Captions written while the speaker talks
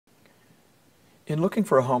In looking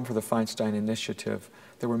for a home for the Feinstein Initiative,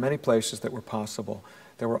 there were many places that were possible.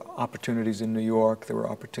 There were opportunities in New York, there were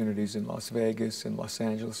opportunities in Las Vegas, in Los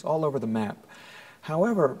Angeles, all over the map.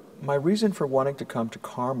 However, my reason for wanting to come to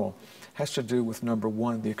Carmel has to do with, number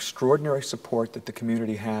one, the extraordinary support that the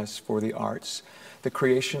community has for the arts, the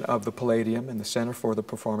creation of the Palladium and the Center for the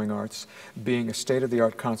Performing Arts being a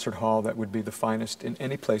state-of-the-art concert hall that would be the finest in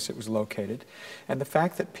any place it was located, and the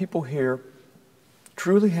fact that people here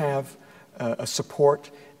truly have a support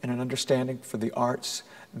and an understanding for the arts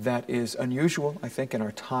that is unusual, I think, in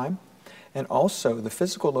our time, and also the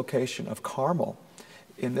physical location of Carmel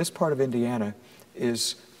in this part of Indiana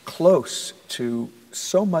is close to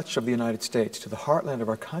so much of the United States, to the heartland of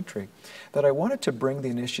our country, that I wanted to bring the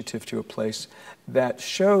initiative to a place that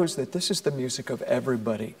shows that this is the music of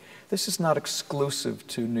everybody. This is not exclusive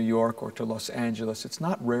to New York or to Los Angeles. It's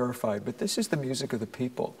not rarefied, but this is the music of the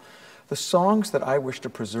people. The songs that I wish to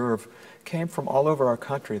preserve came from all over our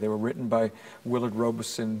country. They were written by Willard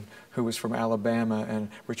Robeson, who was from Alabama, and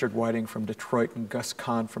Richard Whiting from Detroit, and Gus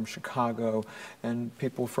Kahn from Chicago, and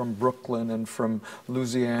people from Brooklyn and from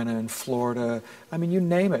Louisiana and Florida. I mean, you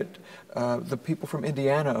name it. The people from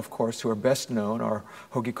Indiana, of course, who are best known are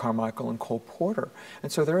Hoagy Carmichael and Cole Porter.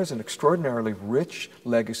 And so there is an extraordinarily rich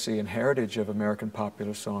legacy and heritage of American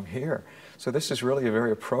popular song here. So this is really a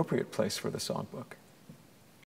very appropriate place for the songbook.